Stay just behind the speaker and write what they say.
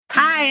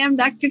Hi, I'm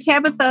Dr.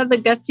 Tabitha, the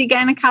Gutsy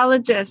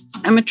Gynecologist.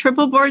 I'm a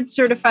triple board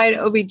certified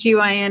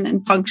OBGYN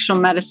and functional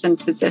medicine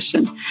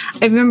physician.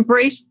 I've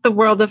embraced the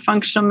world of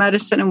functional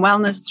medicine and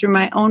wellness through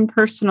my own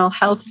personal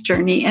health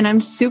journey, and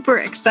I'm super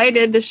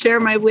excited to share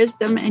my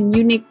wisdom and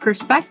unique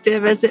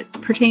perspective as it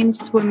pertains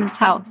to women's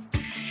health.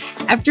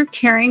 After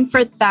caring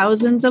for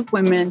thousands of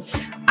women,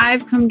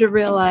 I've come to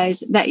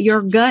realize that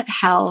your gut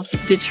health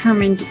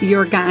determines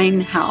your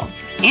gyne health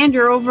and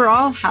your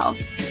overall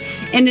health.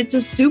 And it's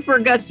a super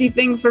gutsy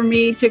thing for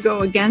me to go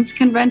against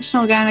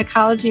conventional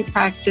gynecology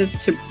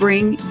practice to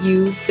bring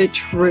you the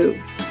truth.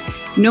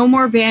 No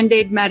more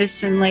Band-Aid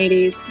medicine,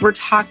 ladies. We're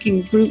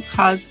talking root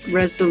cause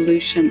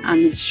resolution on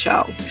this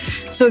show.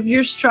 So if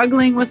you're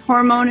struggling with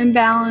hormone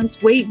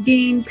imbalance, weight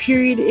gain,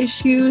 period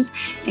issues,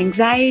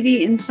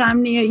 anxiety,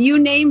 insomnia, you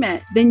name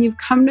it, then you've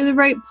come to the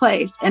right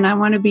place. And I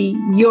want to be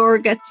your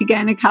gutsy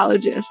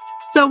gynecologist.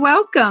 So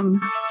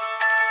welcome.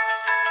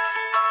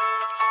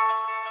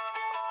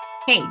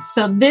 Hey,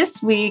 so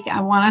this week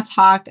I want to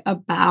talk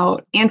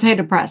about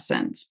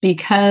antidepressants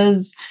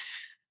because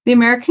the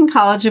American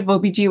College of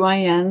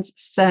OBGYNs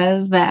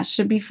says that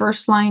should be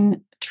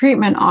first-line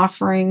treatment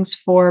offerings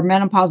for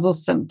menopausal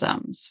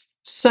symptoms.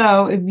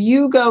 So if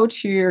you go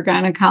to your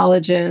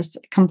gynecologist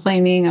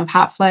complaining of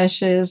hot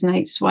flashes,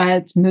 night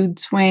sweats, mood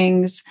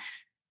swings,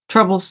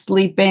 trouble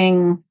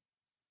sleeping,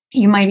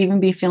 you might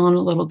even be feeling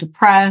a little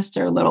depressed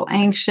or a little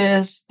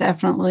anxious,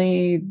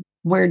 definitely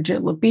where'd your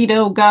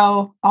libido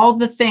go? All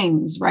the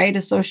things, right,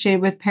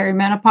 associated with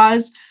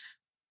perimenopause,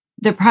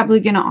 they're probably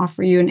going to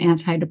offer you an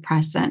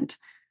antidepressant,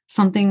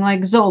 something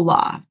like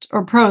Zoloft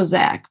or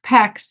Prozac,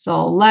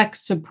 Paxil,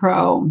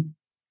 Lexapro,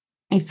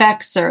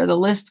 Effexor, the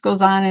list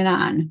goes on and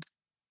on.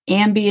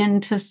 Ambien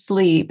to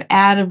sleep,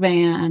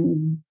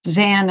 Ativan,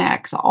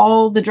 Xanax,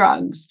 all the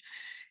drugs.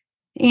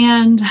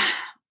 And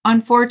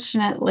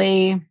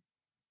unfortunately,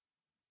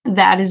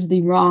 that is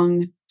the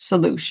wrong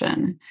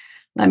solution.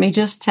 Let me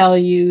just tell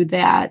you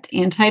that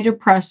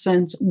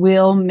antidepressants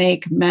will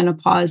make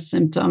menopause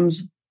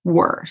symptoms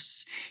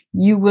worse.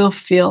 You will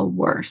feel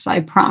worse, I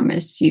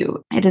promise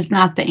you. It is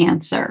not the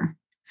answer.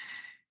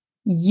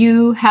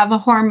 You have a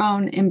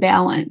hormone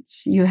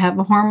imbalance. You have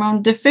a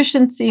hormone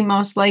deficiency,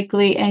 most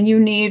likely, and you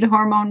need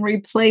hormone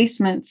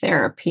replacement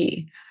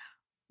therapy.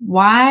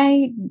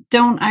 Why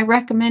don't I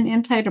recommend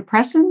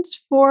antidepressants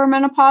for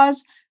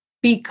menopause?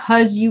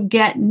 Because you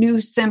get new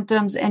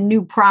symptoms and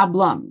new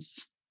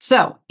problems.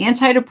 So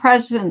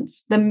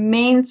antidepressants, the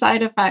main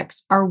side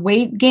effects are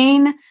weight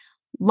gain,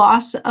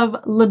 loss of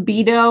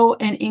libido,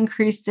 and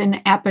increased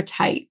in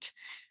appetite.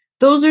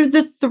 Those are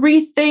the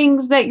three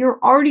things that you're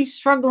already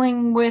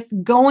struggling with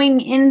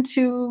going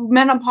into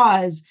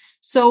menopause.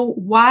 So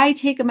why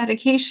take a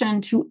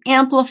medication to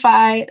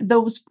amplify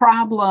those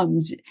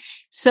problems?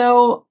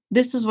 So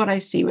this is what I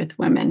see with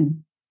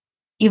women.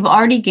 You've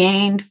already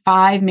gained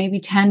 5, maybe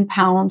 10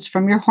 pounds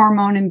from your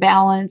hormone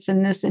imbalance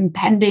and this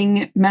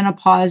impending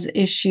menopause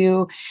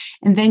issue.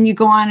 And then you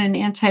go on an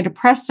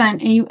antidepressant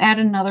and you add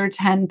another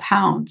 10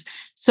 pounds.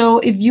 So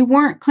if you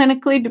weren't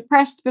clinically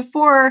depressed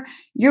before,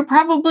 you're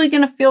probably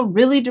going to feel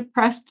really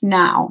depressed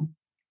now.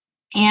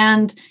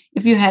 And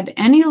if you had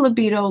any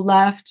libido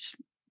left,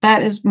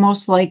 that is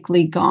most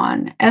likely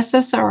gone.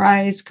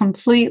 SSRIs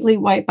completely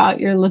wipe out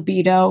your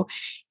libido,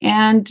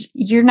 and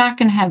you're not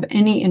going to have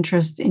any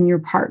interest in your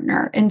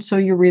partner. And so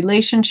your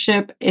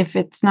relationship, if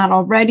it's not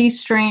already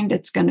strained,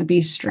 it's going to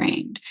be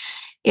strained.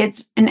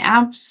 It's an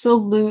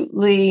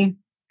absolutely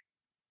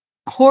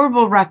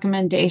horrible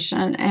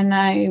recommendation. And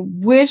I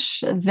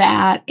wish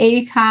that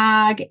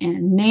ACOG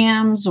and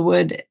NAMS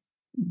would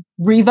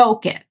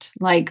revoke it.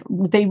 Like,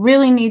 they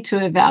really need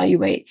to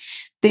evaluate.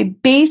 They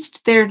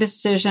based their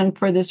decision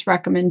for this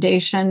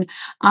recommendation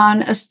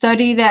on a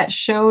study that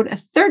showed a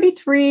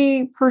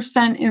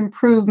 33%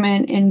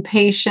 improvement in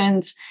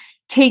patients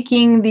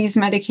taking these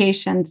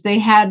medications. They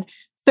had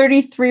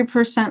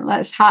 33%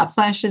 less hot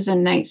flashes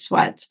and night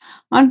sweats.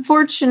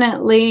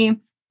 Unfortunately,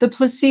 the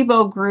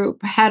placebo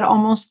group had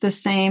almost the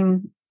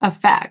same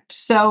effect.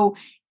 So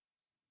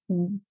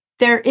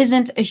there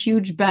isn't a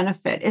huge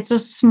benefit. It's a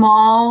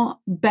small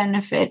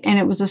benefit, and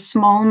it was a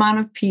small amount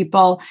of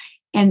people.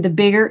 And the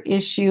bigger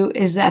issue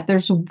is that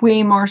there's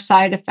way more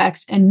side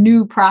effects and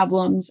new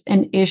problems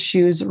and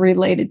issues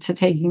related to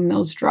taking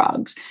those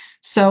drugs.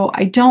 So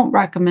I don't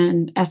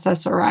recommend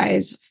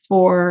SSRIs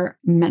for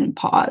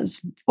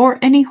menopause or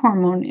any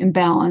hormone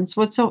imbalance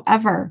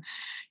whatsoever.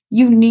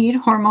 You need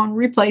hormone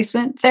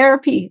replacement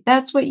therapy.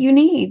 That's what you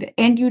need.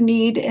 And you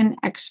need an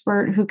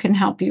expert who can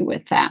help you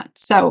with that.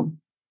 So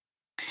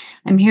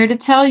I'm here to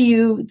tell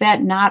you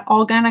that not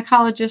all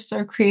gynecologists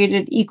are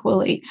created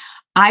equally.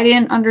 I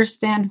didn't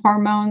understand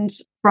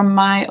hormones from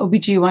my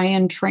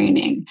OBGYN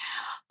training.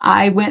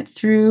 I went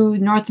through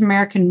North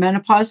American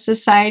Menopause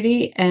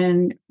Society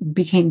and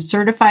became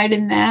certified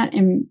in that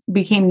and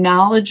became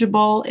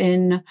knowledgeable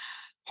in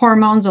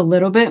hormones a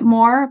little bit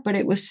more, but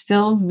it was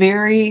still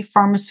very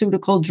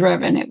pharmaceutical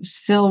driven. It was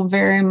still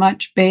very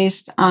much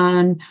based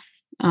on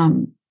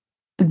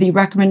the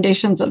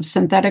recommendations of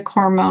synthetic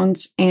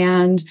hormones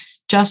and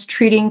just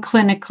treating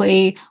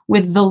clinically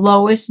with the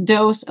lowest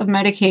dose of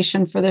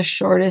medication for the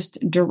shortest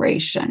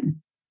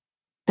duration.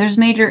 There's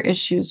major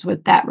issues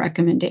with that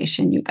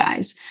recommendation, you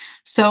guys.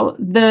 So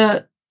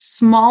the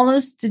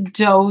smallest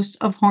dose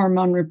of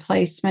hormone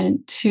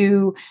replacement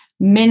to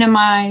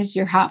minimize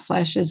your hot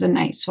flashes and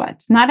night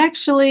sweats, not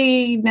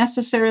actually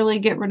necessarily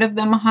get rid of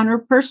them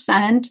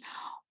 100%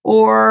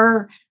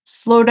 or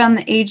slow down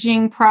the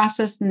aging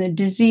process and the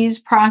disease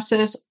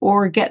process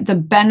or get the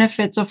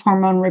benefits of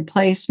hormone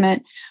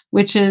replacement,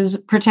 which is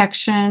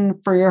protection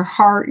for your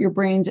heart, your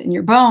brains, and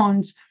your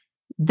bones.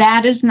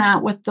 That is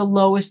not what the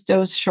lowest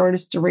dose,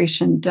 shortest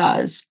duration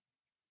does.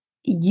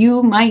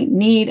 You might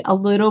need a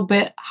little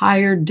bit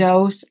higher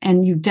dose,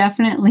 and you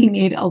definitely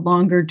need a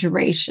longer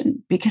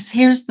duration. Because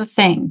here's the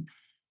thing.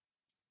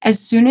 As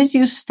soon as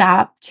you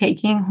stop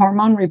taking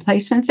hormone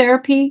replacement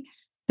therapy,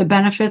 the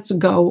benefits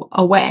go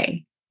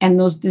away. And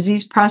those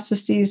disease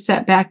processes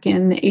set back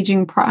in, the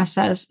aging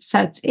process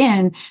sets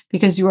in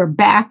because you are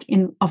back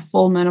in a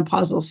full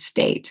menopausal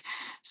state.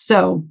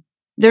 So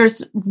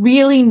there's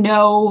really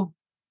no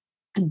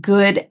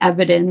good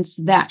evidence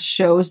that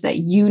shows that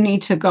you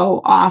need to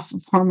go off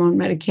of hormone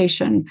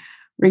medication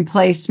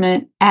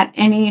replacement at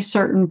any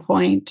certain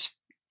point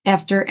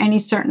after any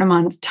certain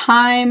amount of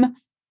time.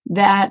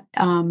 That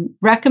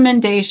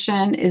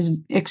recommendation is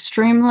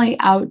extremely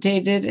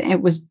outdated.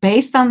 It was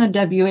based on the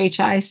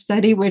WHI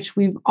study, which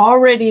we've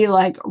already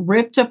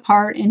ripped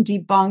apart and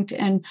debunked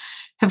and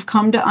have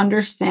come to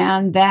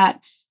understand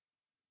that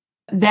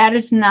that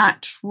is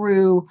not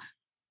true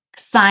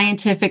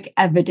scientific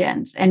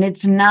evidence, and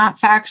it's not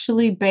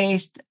factually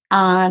based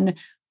on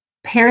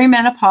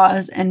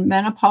perimenopause and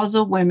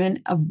menopausal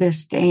women of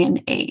this day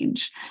and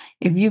age.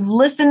 If you've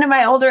listened to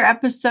my older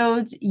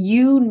episodes,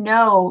 you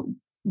know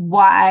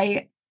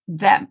why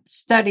that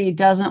study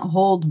doesn't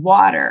hold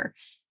water.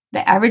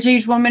 The average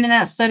age woman in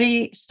that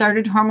study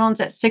started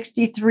hormones at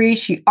 63.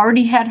 She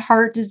already had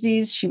heart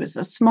disease. She was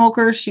a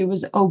smoker. She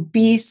was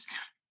obese,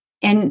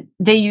 and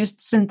they used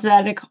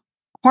synthetic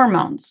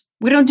hormones.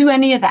 We don't do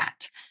any of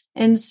that.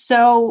 And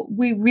so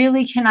we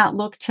really cannot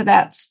look to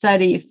that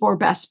study for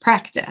best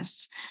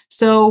practice.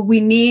 So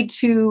we need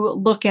to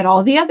look at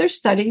all the other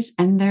studies,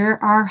 and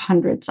there are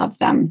hundreds of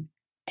them.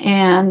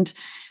 And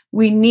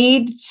we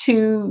need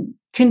to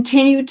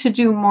continue to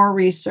do more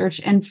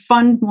research and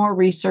fund more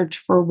research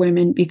for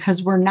women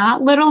because we're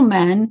not little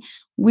men.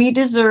 We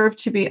deserve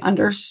to be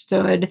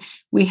understood.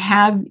 We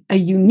have a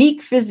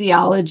unique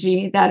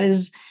physiology that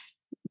is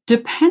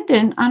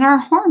dependent on our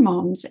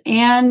hormones,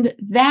 and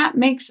that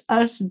makes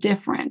us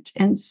different.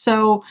 And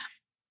so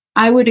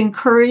I would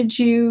encourage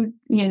you,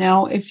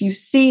 if you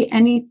see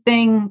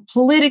anything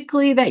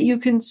politically that you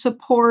can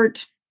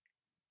support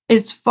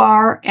as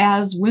far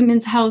as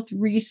women's health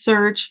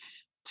research,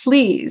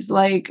 please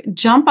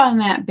jump on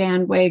that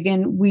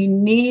bandwagon. We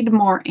need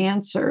more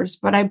answers,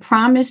 but I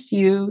promise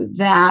you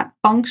that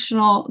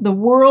the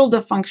world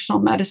of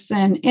functional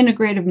medicine,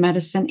 integrative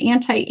medicine,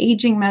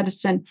 anti-aging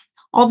medicine,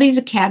 all these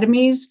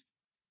academies,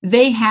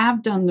 they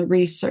have done the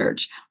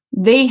research.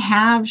 They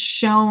have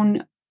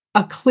shown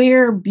a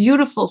clear,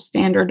 beautiful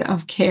standard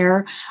of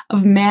care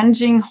of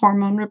managing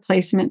hormone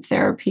replacement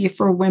therapy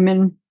for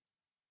women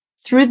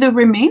through the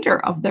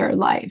remainder of their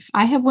life.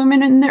 I have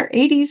women in their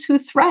 80s who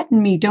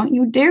threaten me, "Don't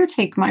you dare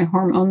take my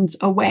hormones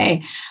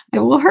away. I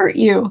will hurt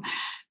you,"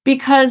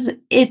 because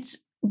it's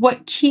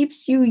what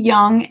keeps you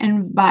young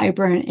and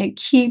vibrant. It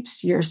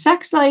keeps your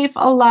sex life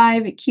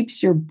alive. It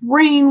keeps your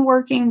brain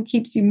working,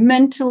 keeps you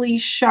mentally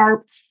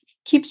sharp,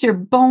 keeps your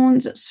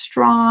bones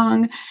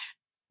strong.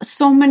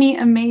 So many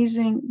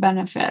amazing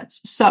benefits.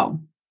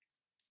 So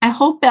I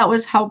hope that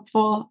was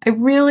helpful.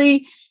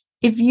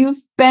 If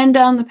you've been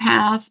down the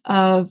path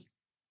of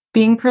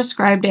being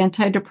prescribed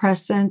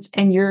antidepressants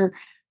and you're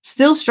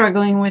still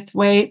struggling with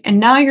weight, and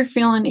now you're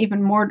feeling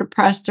even more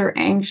depressed or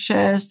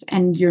anxious,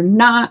 and you're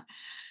not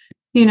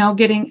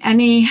getting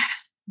any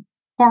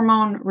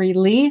hormone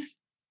relief,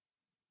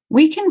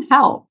 we can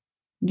help.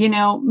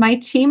 My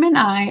team and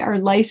I are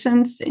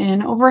licensed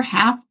in over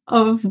half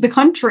of the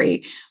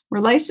country. We're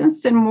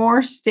licensed in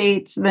more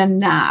states than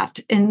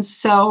not. And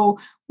so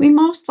we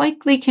most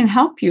likely can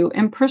help you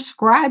and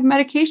prescribe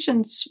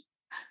medications,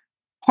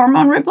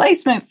 hormone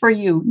replacement for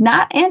you,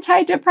 not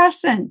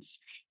antidepressants.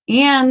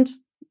 And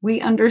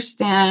we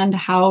understand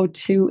how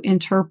to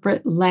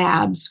interpret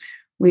labs.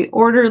 We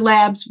order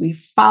labs, we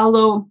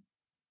follow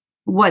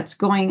what's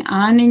going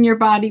on in your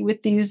body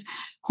with these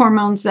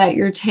hormones that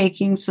you're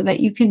taking so that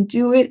you can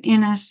do it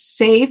in a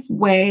safe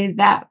way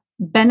that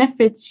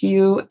benefits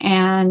you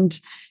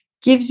and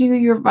gives you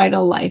your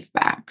vital life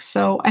back.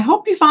 So I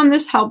hope you found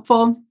this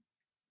helpful.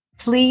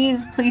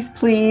 Please, please,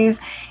 please,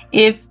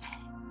 if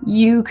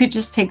you could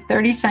just take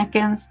 30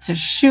 seconds to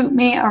shoot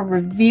me a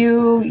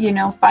review,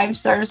 5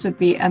 stars would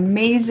be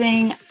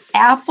amazing.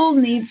 Apple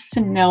needs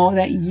to know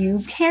that you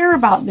care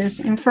about this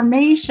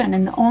information.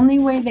 And the only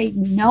way they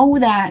know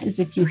that is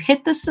if you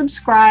hit the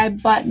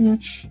subscribe button,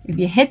 if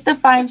you hit the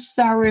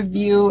 5-star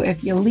review,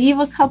 if you leave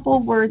a couple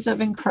words of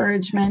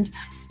encouragement.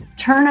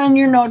 Turn on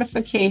your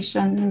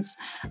notifications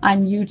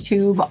on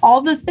YouTube,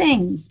 all the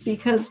things,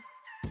 because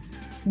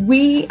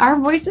our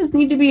voices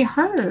need to be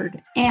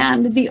heard.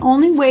 And the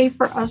only way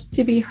for us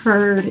to be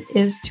heard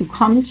is to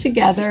come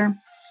together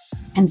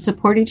and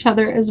support each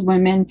other as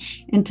women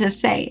and to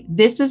say,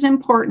 this is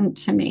important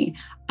to me.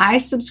 I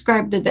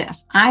subscribe to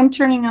this. I'm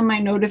turning on my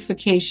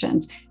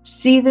notifications.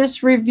 See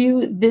this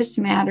review. This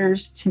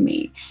matters to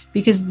me,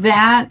 because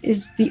that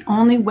is the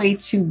only way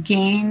to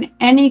gain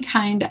any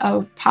kind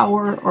of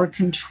power or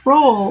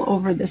control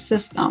over the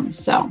system.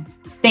 So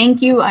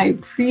thank you. I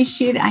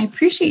appreciate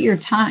your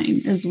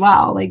time as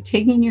well, like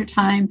taking your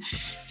time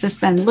to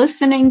spend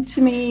listening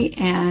to me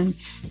and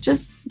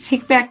just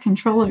take back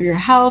control of your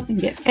health and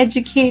get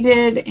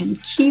educated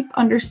and keep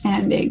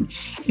understanding.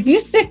 If you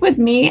stick with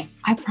me,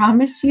 I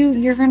promise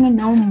you're going to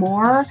know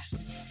more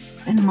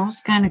than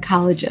most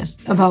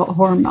gynecologists about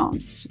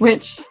hormones,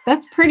 which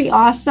that's pretty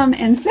awesome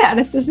and sad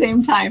at the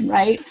same time,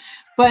 right?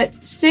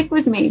 But stick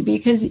with me,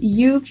 because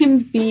you can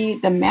be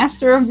the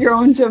master of your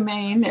own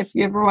domain. If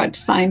you ever watch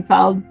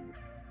Seinfeld,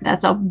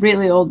 that's a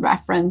really old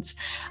reference.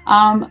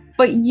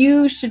 But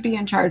you should be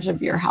in charge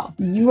of your health.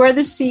 You are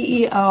the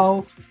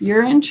CEO,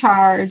 you're in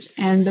charge.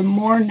 And the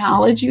more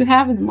knowledge you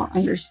have and the more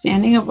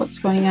understanding of what's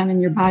going on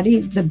in your body,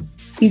 the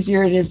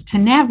easier it is to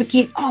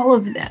navigate all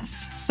of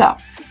this. So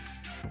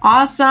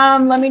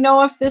awesome. Let me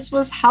know if this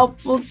was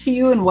helpful to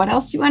you and what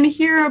else you want to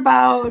hear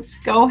about.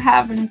 Go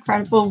have an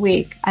incredible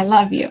week. I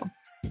love you.